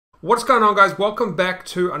What's going on, guys? Welcome back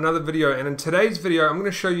to another video, and in today's video I'm going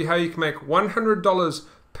to show you how you can make $100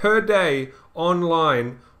 per day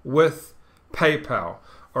online with PayPal.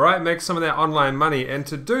 Alright, make some of that online money. And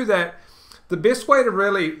to do that, the best way to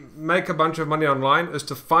really make a bunch of money online is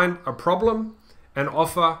to find a problem and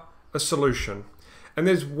offer a solution. And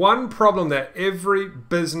there's one problem that every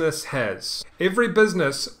business has. Every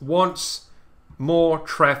business wants more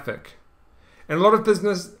traffic. And a lot of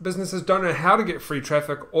businesses don't know how to get free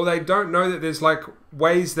traffic, or they don't know that there's like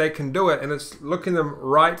ways they can do it, and it's looking them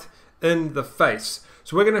right in the face.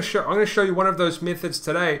 So I'm going to show you one of those methods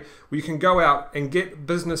today where you can go out and get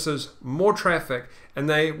businesses more traffic, and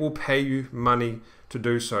they will pay you money to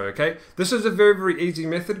do so. Okay, this is a very easy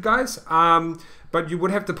method, guys. But you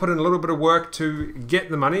would have to put in a little bit of work to get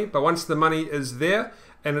the money. But once the money is there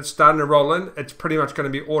and it's starting to roll in, it's pretty much going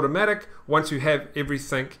to be automatic once you have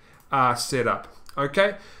everything set up.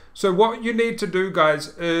 Okay, so what you need to do,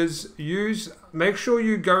 guys, is make sure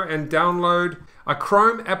you go and download a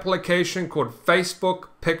Chrome application called Facebook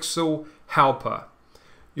Pixel Helper.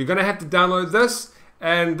 You're going to have to download this,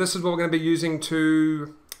 and this is what we're going to be using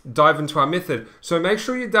to dive into our method. So make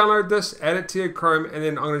sure you download this, add it to your Chrome, and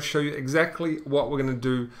then I'm going to show you exactly what we're going to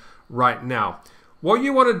do right now. What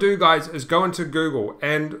you want to do, guys, is go into Google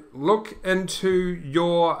and look into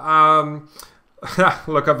your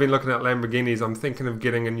look, I've been looking at Lamborghinis. I'm thinking of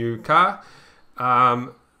getting a new car.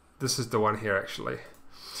 This is the one here, actually.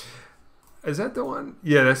 Is that the one?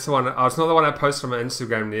 Yeah, that's the one. Oh, it's not the one I posted on my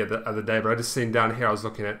Instagram the other day, but I just seen down here. I was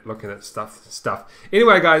looking at stuff.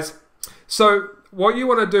 Anyway, guys, so what you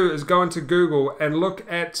want to do is go into Google and look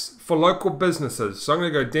for local businesses. So I'm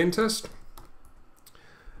going to go dentist,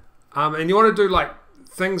 and you want to do like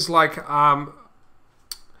things like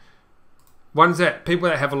ones that people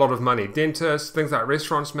that have a lot of money, dentists, things like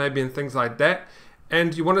restaurants maybe, and things like that.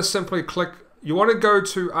 And you want to simply click, you want to go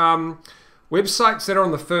to websites that are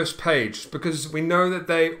on the first page, because we know that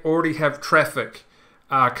they already have traffic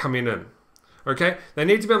coming in. Okay, they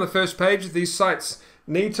need to be on the first page. These sites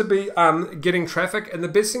need to be getting traffic, and the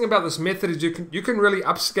best thing about this method is you can really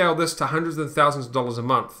upscale this to hundreds of thousands of dollars a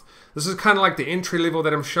month. This is kind of like the entry level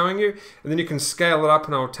that I'm showing you, and then you can scale it up,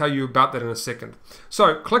 and I'll tell you about that in a second.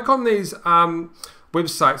 So click on these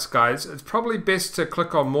websites, guys. It's probably best to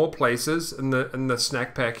click on more places in the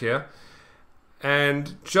snack pack here,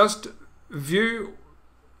 and just view.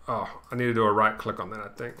 Oh, I need to do a right click on that, I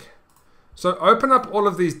think. So open up all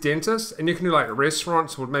of these dentists, and you can do like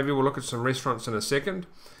restaurants, or maybe we'll look at some restaurants in a second,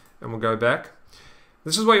 and we'll go back.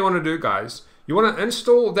 This is what you want to do, guys. You want to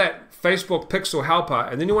install that Facebook Pixel Helper,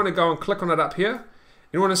 and then you want to go and click on it up here.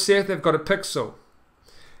 You want to see if they've got a pixel.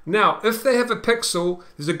 Now, if they have a pixel,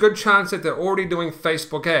 there's a good chance that they're already doing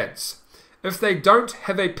Facebook ads. If they don't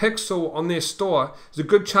have a pixel on their store, there's a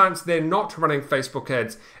good chance they're not running Facebook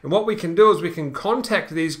ads. And what we can do is we can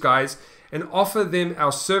contact these guys and offer them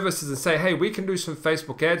our services and say, hey, we can do some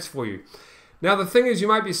Facebook ads for you. Now, the thing is, you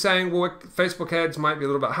might be saying, well, Facebook ads might be a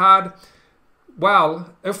little bit hard.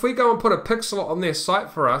 Well, if we go and put a pixel on their site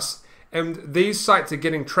for us, and these sites are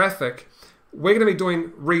getting traffic, we're going to be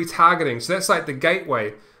doing retargeting. So that's like the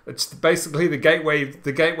gateway. It's basically the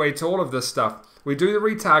gateway to all of this stuff. We do the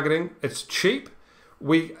retargeting. It's cheap.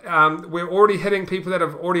 We're already hitting people that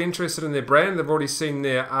are already interested in their brand. They've already seen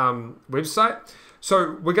their website.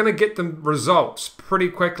 So we're going to get them results pretty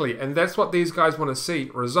quickly, and that's what these guys want to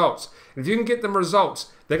see, results. If you can get them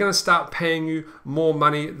results, they're going to start paying you more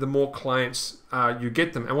money the more clients you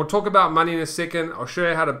get them. And we'll talk about money in a second. I'll show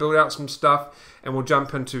you how to build out some stuff, and we'll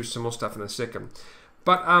jump into some more stuff in a second.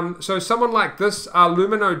 But so someone like this,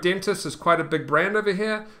 Lumino Dentist is quite a big brand over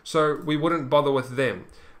here, so we wouldn't bother with them.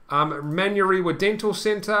 Manurewa Dental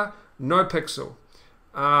Center, no pixel.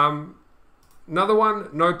 Another one,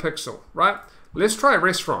 no pixel, right? Let's try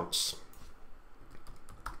restaurants.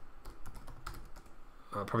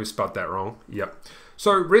 I probably spelled that wrong. Yep.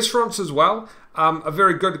 So restaurants as well are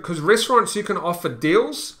very good, because restaurants, you can offer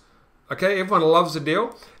deals. Okay, everyone loves a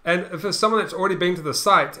deal. And if it's someone that's already been to the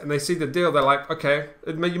site and they see the deal, they're like, okay,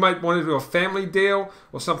 you might want to do a family deal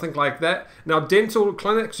or something like that. Now, dental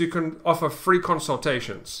clinics, you can offer free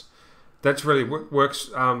consultations. That's really works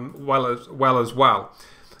well as well.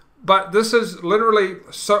 But this is literally,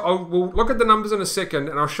 so we'll look at the numbers in a second,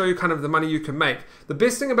 and I'll show you kind of the money you can make. The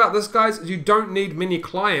best thing about this, guys, is you don't need many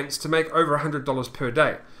clients to make over $100 per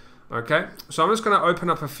day. Okay, so I'm just going to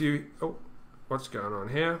open up a few. Oh, what's going on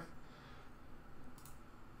here?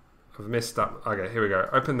 I've messed up. Okay, here we go.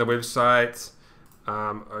 Open the website.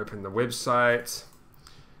 Open the website.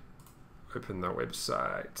 Open the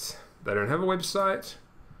website. They don't have a website.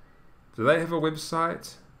 Do they have a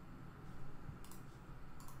website?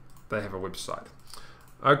 They have a website.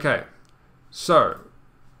 Okay, so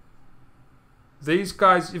these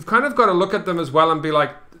guys, you've kind of got to look at them as well and be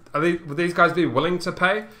like, would these guys be willing to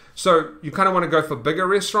pay? So you kind of want to go for bigger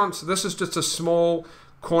restaurants. This is just a small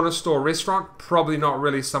corner store restaurant, probably not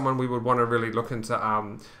really someone we would want to really look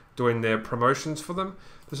into doing their promotions for them.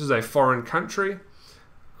 This is a foreign country.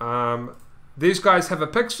 These guys have a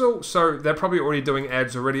pixel, so they're probably already doing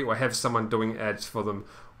ads already or have someone doing ads for them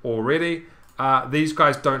already. These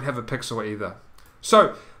guys don't have a pixel either.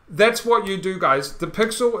 So that's what you do, guys. The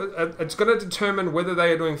pixel, it's going to determine whether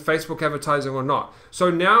they are doing Facebook advertising or not.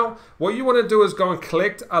 So now what you want to do is go and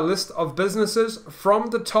collect a list of businesses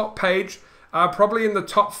from the top page, probably in the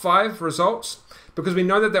top 5 results, because we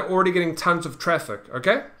know that they're already getting tons of traffic,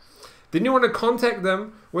 okay? Then you want to contact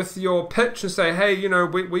them with your pitch and say, hey, you know,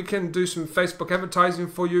 we can do some Facebook advertising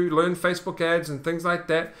for you, learn Facebook ads and things like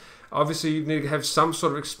that. Obviously, you need to have some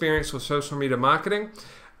sort of experience with social media marketing.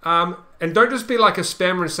 And don't just be like a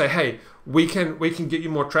spammer and say, hey, we can get you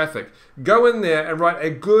more traffic. Go in there and write a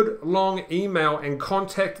good long email and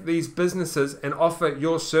contact these businesses and offer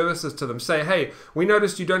your services to them. Say, hey, we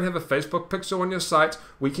noticed you don't have a Facebook pixel on your site.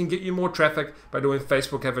 We can get you more traffic by doing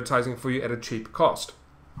Facebook advertising for you at a cheap cost.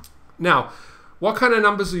 Now, what kind of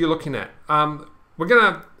numbers are you looking at? We're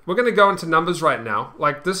gonna go into numbers right now.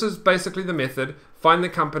 Like, this is basically the method. Find the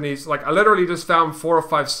companies. Like, I literally just found 4 or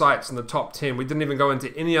 5 sites in the top 10. We didn't even go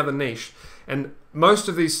into any other niche, and most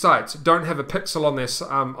of these sites don't have a pixel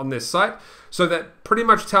on their site. So that pretty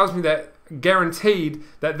much tells me that guaranteed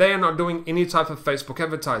that they are not doing any type of Facebook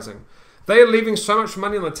advertising. They are leaving so much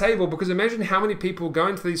money on the table, because imagine how many people go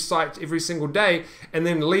into these sites every single day and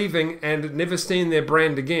then leaving and never seeing their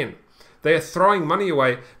brand again. They are throwing money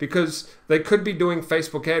away because they could be doing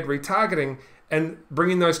Facebook ad retargeting and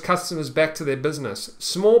bringing those customers back to their business.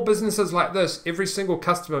 Small businesses like this, every single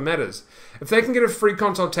customer matters. If they can get a free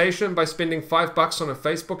consultation by spending $5 on a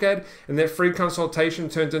Facebook ad, and that free consultation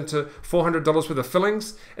turns into $400 worth of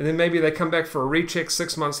fillings, and then maybe they come back for a recheck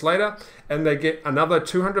 6 months later and they get another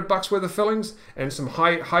 $200 worth of fillings and some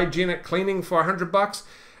hygienic cleaning for $100,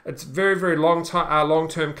 it's very, very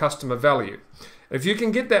long-term customer value. If you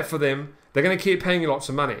can get that for them, they're going to keep paying you lots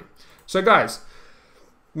of money. So guys,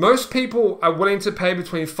 most people are willing to pay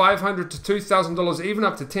between $500 to $2,000, even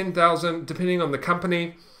up to $10,000, depending on the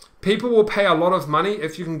company. People will pay a lot of money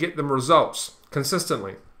if you can get them results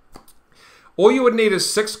consistently. All you would need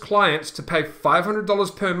is 6 clients to pay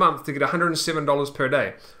 $500 per month to get $107 per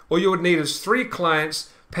day. All you would need is 3 clients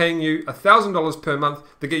paying you $1,000 per month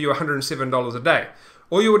to get you $107 a day.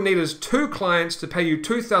 All you would need is 2 clients to pay you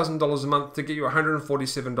 $2,000 a month to get you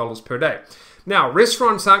 $147 per day. Now,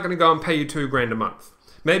 restaurants aren't going to go and pay you $2 grand a month.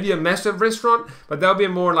 Maybe a massive restaurant, but they'll be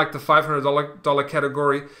more like the $500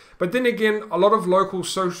 category. But then again, a lot of local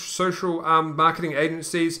social marketing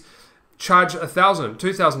agencies charge $1,000,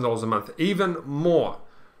 $2,000 a month, even more.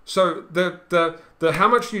 So the how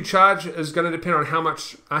much you charge is going to depend on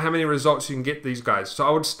how many results you can get these guys. So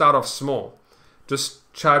I would start off small.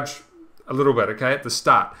 Just charge a little bit, okay, at the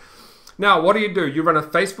start. Now, what do? You run a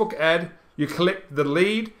Facebook ad, you collect the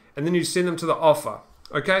lead, and then you send them to the offer,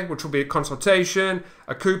 okay, which will be a consultation,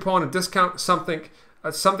 a coupon, a discount, something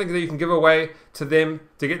that you can give away to them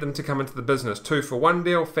to get them to come into the business. 2 for 1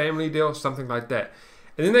 deal, family deal, something like that.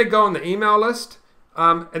 And then they go on the email list,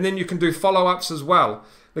 and then you can do follow-ups as well.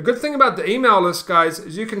 The good thing about the email list, guys,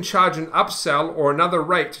 is you can charge an upsell or another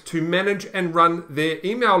rate to manage and run their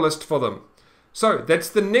email list for them. So that's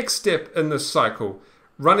the next step in this cycle,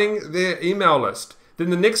 running their email list. Then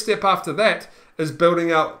the next step after that is building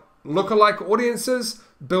out lookalike audiences,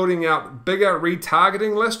 building out bigger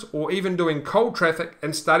retargeting lists, or even doing cold traffic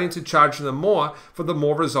and starting to charge them more for the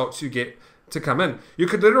more results you get to come in. You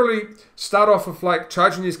could literally start off with like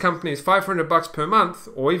charging these companies $500 per month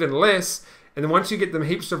or even less, and then once you get them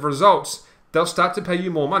heaps of results, they'll start to pay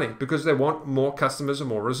you more money because they want more customers and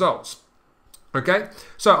more results. Okay,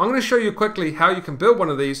 so I'm going to show you quickly how you can build one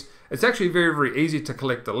of these. It's actually very, very easy to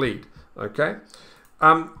collect a lead. Okay,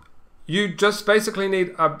 you just basically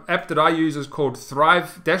need an app that I use is called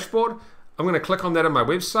Thrive Dashboard. I'm going to click on that on my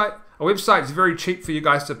website. Our website is very cheap for you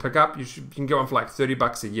guys to pick up. You can go on for like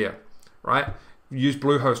 $30 a year, right? Use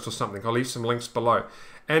Bluehost or something. I'll leave some links below.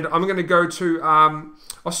 And I'm going to go to,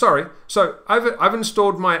 So I've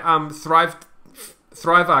installed my Thrive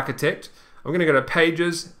Architect. I'm going to go to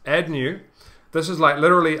Pages, Add New. This is like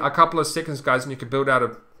literally a couple of seconds, guys, and you can build out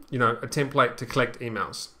a template to collect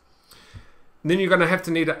emails. And then you're going to have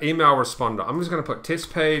to need an email responder. I'm just going to put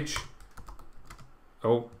test age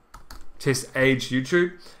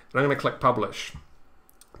YouTube, and I'm going to click publish.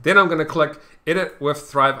 Then I'm going to click edit with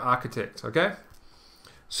Thrive Architect, okay?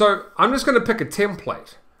 So I'm just going to pick a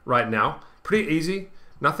template right now. Pretty easy.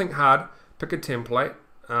 Nothing hard. Pick a template.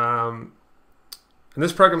 And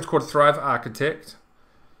this program's called Thrive Architect.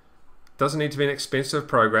 Doesn't need to be an expensive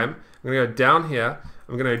program. I'm going to go down here.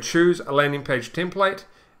 I'm going to choose a landing page template,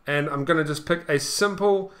 and I'm going to just pick a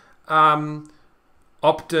simple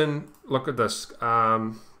opt-in. Look at this.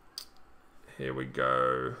 Here we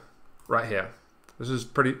go. Right here. This is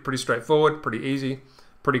pretty straightforward, pretty easy,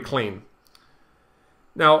 pretty clean.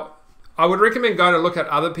 Now, I would recommend going to look at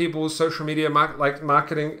other people's social media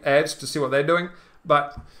marketing ads to see what they're doing,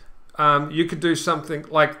 but you could do something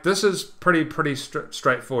like this. Is pretty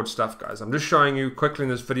straightforward stuff, guys. I'm just showing you quickly in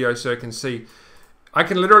this video so you can see. I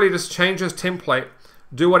can literally just change this template,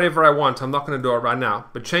 do whatever I want. I'm not going to do it right now,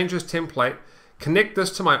 but change this template, connect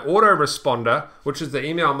this to my autoresponder, which is the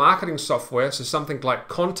email marketing software. So something like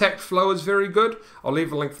Contactflow is very good. I'll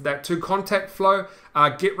leave a link for that too. Contactflow,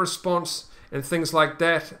 GetResponse, and things like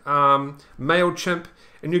that. MailChimp,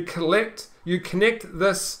 and you connect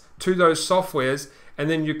this to those softwares, and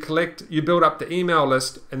then you build up the email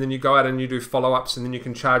list, and then you go out and you do follow-ups, and then you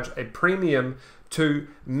can charge a premium to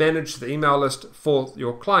manage the email list for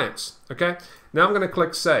your clients. Okay, now I'm going to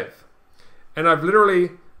click save, and I've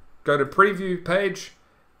literally go to preview page,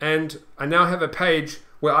 and I now have a page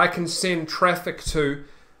where I can send traffic to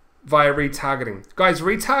via retargeting. Guys,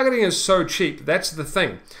 retargeting is so cheap. That's the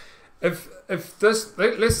thing. If this,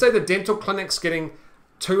 let's say the dental clinic's getting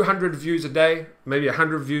 200 views a day, maybe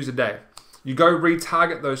 100 views a day. You go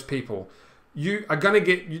retarget those people. You're gonna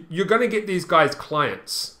get these guys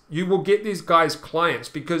clients. You will get these guys clients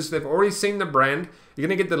because they've already seen the brand. You're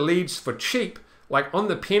gonna get the leads for cheap, like on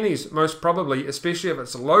the pennies, most probably, especially if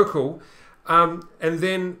it's local. And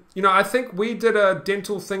then, I think we did a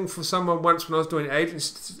dental thing for someone once when I was doing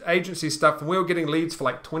agency stuff, and we were getting leads for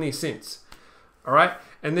like 20 cents. All right.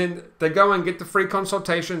 And then they go and get the free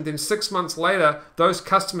consultation. Then 6 months later, those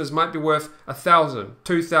customers might be worth $1,000,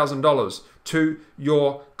 $2,000 to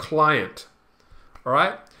your client. All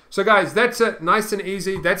right. So guys, that's it. Nice and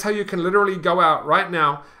easy. That's how you can literally go out right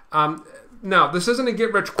now. Now, this isn't a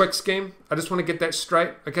get rich quick scheme. I just want to get that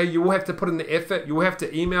straight. Okay, you will have to put in the effort. You will have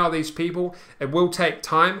to email these people. It will take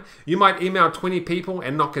time. You might email 20 people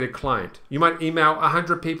and not get a client. You might email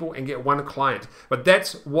 100 people and get one client. But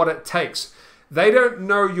that's what it takes. They don't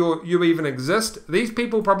know you even exist. These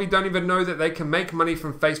people probably don't even know that they can make money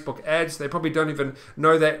from Facebook ads. They probably don't even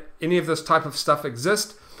know that any of this type of stuff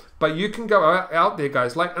exists. But you can go out there,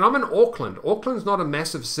 guys. And I'm in Auckland. Auckland's not a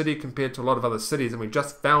massive city compared to a lot of other cities, and we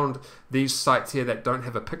just found these sites here that don't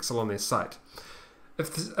have a pixel on their site.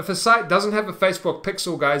 If a site doesn't have a Facebook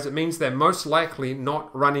pixel, guys, it means they're most likely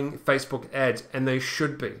not running Facebook ads, and they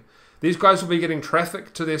should be. These guys will be getting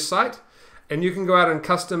traffic to their site, and you can go out and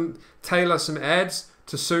custom tailor some ads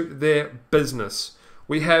to suit their business.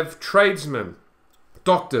 We have tradesmen,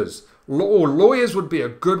 doctors, lawyers would be a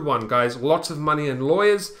good one, guys. Lots of money in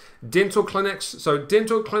lawyers. Dental clinics. So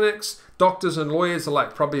dental clinics, doctors, and lawyers are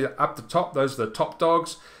like probably up the top. Those are the top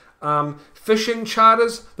dogs. Fishing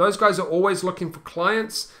charters. Those guys are always looking for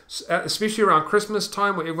clients, especially around Christmas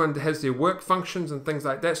time where everyone has their work functions and things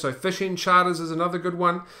like that. So fishing charters is another good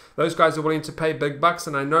one. Those guys are willing to pay big bucks,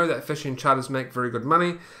 and I know that fishing charters make very good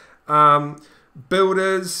money.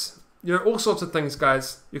 Builders, all sorts of things,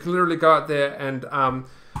 guys. You can literally go out there and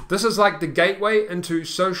this is like the gateway into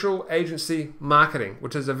social agency marketing,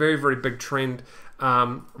 which is a very, very big trend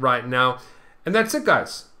right now. And that's it,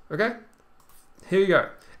 guys. Okay? Here you go.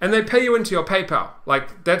 And they pay you into your PayPal.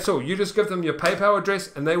 Like, that's all. You just give them your PayPal address,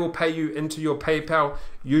 and they will pay you into your PayPal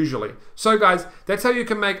usually. So, guys, that's how you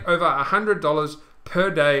can make over $100 per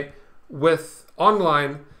day with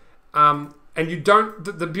online. And you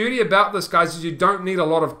don't, the beauty about this, guys, is you don't need a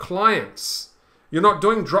lot of clients. You're not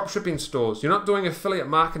doing dropshipping stores. You're not doing affiliate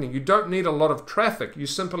marketing. You don't need a lot of traffic. You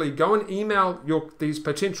simply go and email these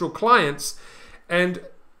potential clients, and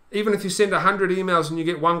even if you send 100 emails and you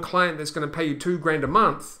get one client that's going to pay you $2,000 a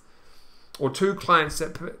month, or two clients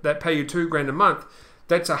that pay you $2,000 a month,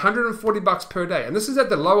 that's $140 per day. And this is at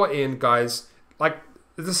the lower end, guys. Like,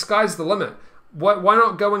 the sky's the limit. Why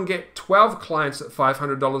not go and get 12 clients at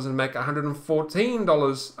 $500 and make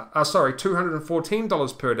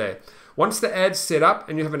 $214 per day? Once the ad's set up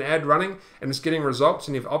and you have an ad running and it's getting results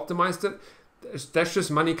and you've optimized it, that's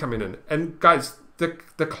just money coming in. And guys,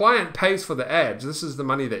 the client pays for the ads. This is the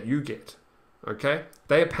money that you get. Okay,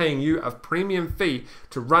 they are paying you a premium fee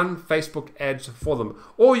to run Facebook ads for them,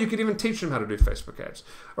 or you could even teach them how to do Facebook ads.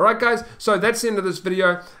 All right, guys, so that's the end of this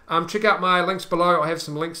video. Check out my links below. I have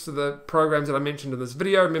some links to the programs that I mentioned in this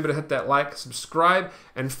video. Remember to hit that like, subscribe,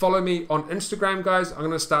 and follow me on Instagram, guys. I'm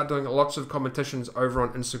going to start doing lots of competitions over on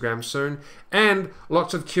Instagram soon, and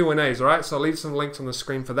lots of Q&As, all right? So I'll leave some links on the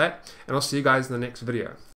screen for that, and I'll see you guys in the next video.